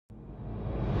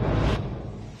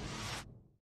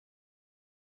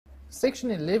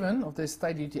Section 11 of the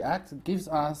Estate Duty Act gives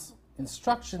us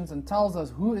instructions and tells us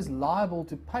who is liable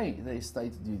to pay the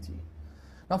estate duty.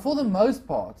 Now, for the most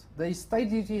part, the estate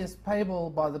duty is payable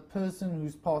by the person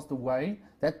who's passed away,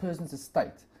 that person's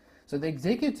estate. So the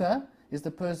executor is the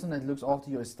person that looks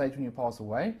after your estate when you pass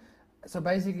away. So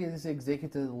basically, it's the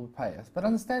executor that will pay us. But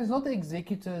understand, it's not the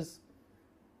executor's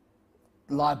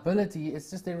liability,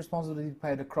 it's just their responsibility to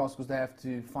pay it across because they have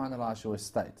to finalize your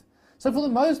estate. So for the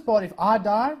most part, if I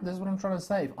die, this is what I'm trying to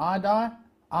say, if I die,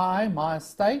 my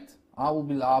estate, I will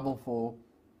be liable for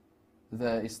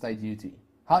the estate duty.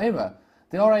 However,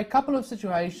 there are a couple of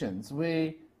situations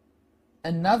where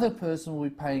another person will be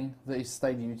paying the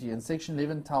estate duty, and Section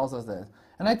 11 tells us that.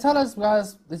 And they tell us,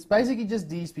 guys, it's basically just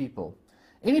these people.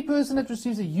 Any person that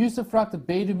receives a usufruct, a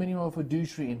bare minimum or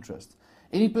fiduciary interest.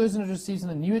 Any person that receives an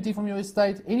annuity from your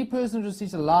estate, any person that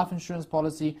receives a life insurance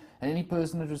policy, and any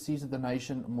person that receives a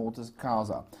donation mortis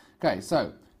causa. Okay,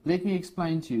 so let me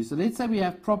explain to you. So let's say we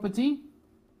have property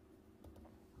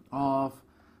of,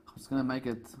 I'm just going to make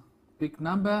it big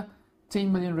number,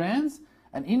 10 million rands,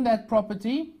 and in that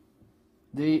property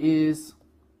there is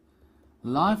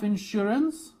life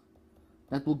insurance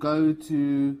that will go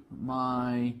to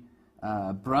my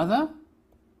brother,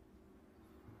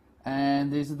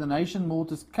 and there's a donation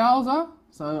mortis causa.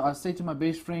 So I said to my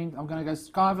best friend, I'm going to go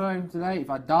skydiving today. If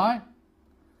I die,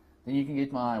 then you can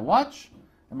get my watch,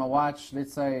 and my watch,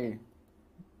 let's say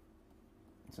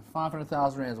it's a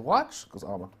 500,000 rands watch because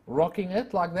I'm rocking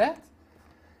it like that.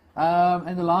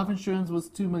 And the life insurance was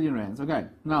 2 million rands. Okay,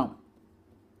 now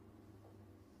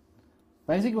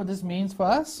basically what this means for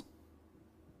us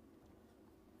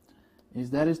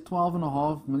is that is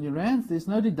 12.5 million rands. There's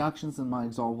no deductions in my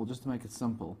example, just to make it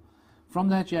simple. From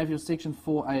that you have your Section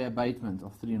 4A abatement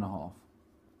of 3.5.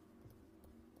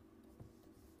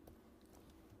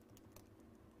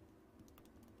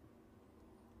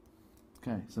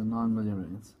 Okay, so 9 million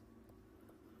rands.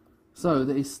 So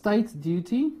the estate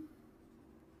duty,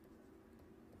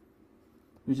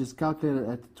 which is calculated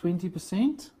at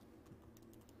 20%,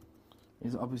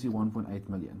 is obviously 1.8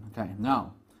 million. Okay,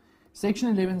 now Section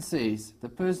 11 says the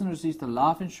person who receives the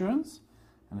life insurance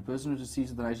and the person who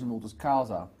receives the donation mortis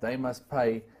causa, they must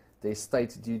pay the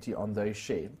estate duty on their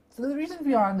share. So the reason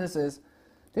behind this is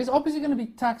there's obviously going to be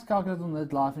tax calculated on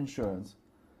that life insurance,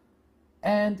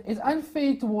 and it's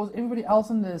unfair towards everybody else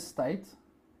in the estate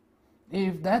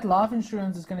if that life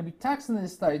insurance is going to be taxed in the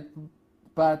estate,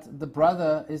 but the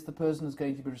brother is the person who's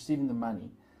going to be receiving the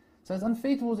money. So it's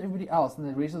unfair towards everybody else and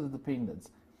the rest of the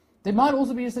dependents. There might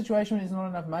also be a situation where there's not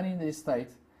enough money in the estate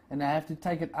and they have to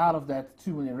take it out of that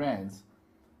 2 million rands.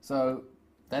 So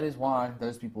that is why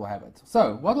those people have it.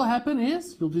 So what will happen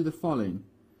is you'll do the following.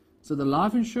 So the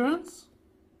life insurance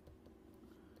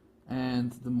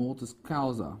and the mortis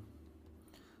causa.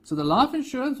 So the life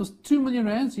insurance was 2 million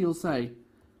rands, so you'll say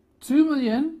 2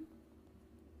 million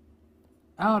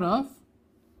out of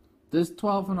this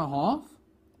 12.5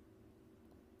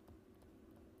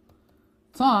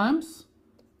 times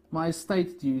my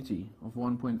estate duty of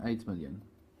 1.8 million.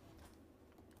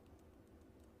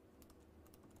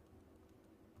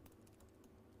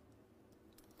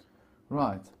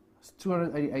 Right, it's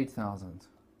 288,000.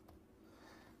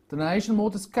 The donation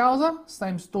mortis causa,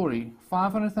 same story,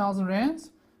 500,000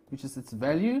 rands, which is its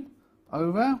value,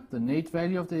 over the net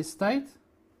value of the estate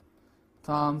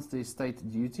times the estate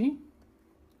duty.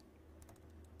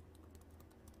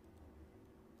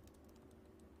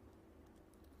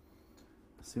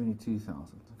 $72,000.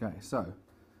 Okay, so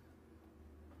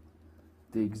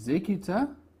the executor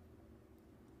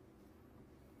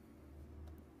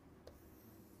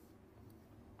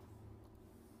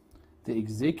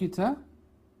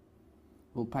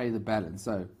will pay the balance.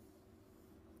 So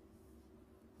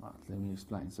right, let me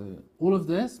explain. So all of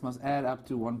this must add up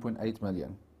to 1.8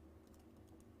 million.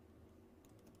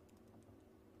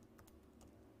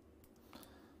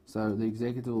 So the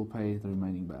executor will pay the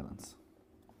remaining balance.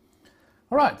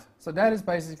 Alright, so that is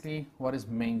basically what is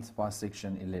meant by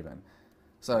Section 11.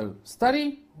 So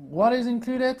study what is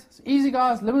included. It's easy,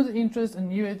 guys. Limited interest,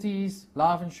 annuities,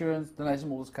 life insurance, donation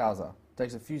mortis causa.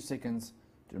 Takes a few seconds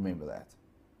to remember that.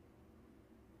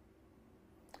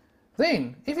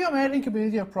 Then, if you're married in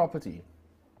community of property,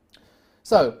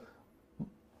 so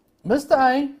Mr.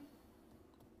 A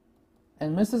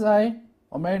and Mrs. A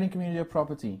are married in community of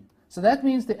property. So that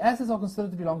means the assets are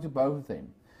considered to belong to both of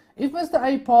them. If Mr.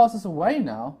 A passes away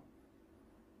now,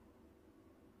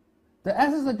 the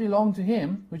assets that belong to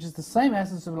him, which is the same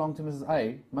assets that belong to Mrs.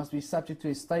 A, must be subject to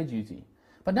estate duty.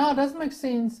 But now it doesn't make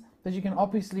sense that you can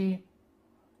obviously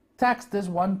tax this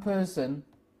one person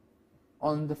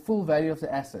on the full value of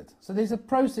the asset. So there's a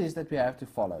process that we have to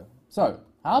follow. So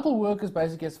How it will work is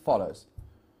basically as follows.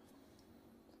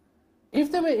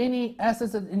 If there were any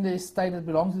assets in the estate that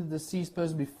belonged to the deceased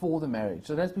person before the marriage,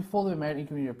 so that's before they were married in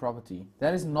community property,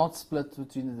 that is not split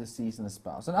between the deceased and the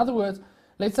spouse. In other words,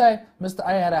 let's say Mr.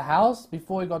 A had a house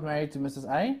before he got married to Mrs.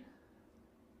 A,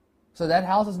 so that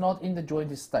house is not in the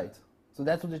joint estate. So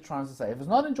that's what they're trying to say. If it's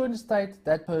not in joint estate,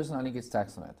 that person only gets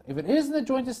taxed on it. If it is in the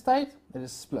joint estate, it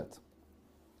is split.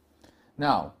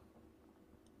 Now,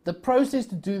 the process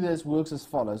to do this works as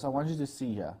follows. I want you to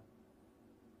see here.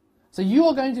 So you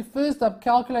are going to first up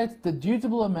calculate the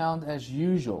dutiable amount as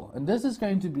usual. And this is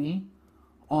going to be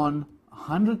on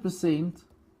 100%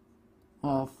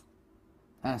 of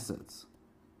assets.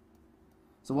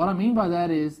 So what I mean by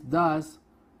that is does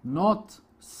not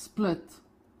split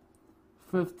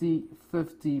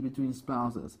 50-50 between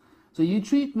spouses. So you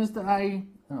treat Mr. A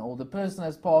or the person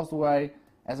has passed away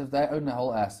as if they own the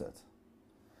whole asset.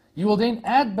 You will then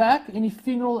add back any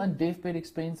funeral and deathbed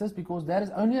expenses because that is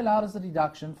only allowed as a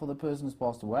deduction for the person who's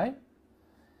passed away.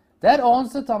 That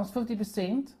answer times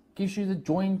 50% gives you the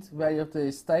joint value of the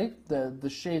estate, the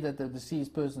share that the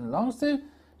deceased person belongs to.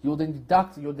 You will then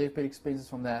deduct your deathbed expenses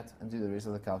from that and do the rest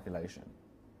of the calculation.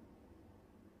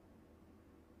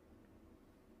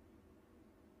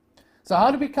 So how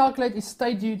do we calculate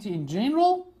estate duty in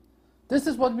general? This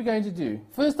is what we're going to do.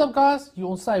 First up, guys, you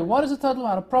will say what is the total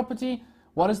amount of property,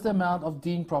 what is the amount of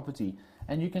deemed property,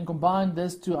 and you can combine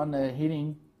this to under a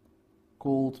heading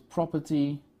called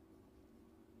property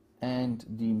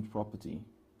and deemed property.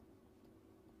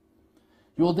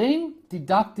 You will then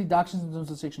deduct deductions in terms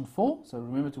of section 4, so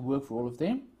remember to work for all of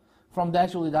them. From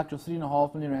that you'll deduct your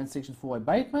R3.5 million Rand section 4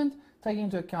 abatement, taking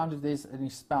into account if there's any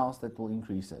spouse that will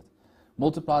increase it.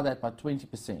 Multiply that by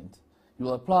 20%. You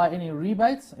will apply any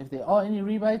rebates, if there are any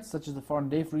rebates, such as the foreign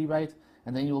death rebate,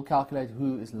 and then you will calculate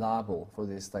who is liable for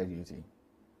the estate duty.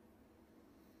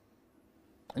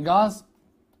 And guys,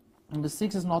 number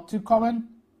 6 is not too common.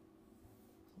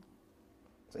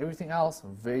 So everything else,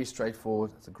 very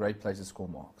straightforward. It's a great place to score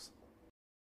marks.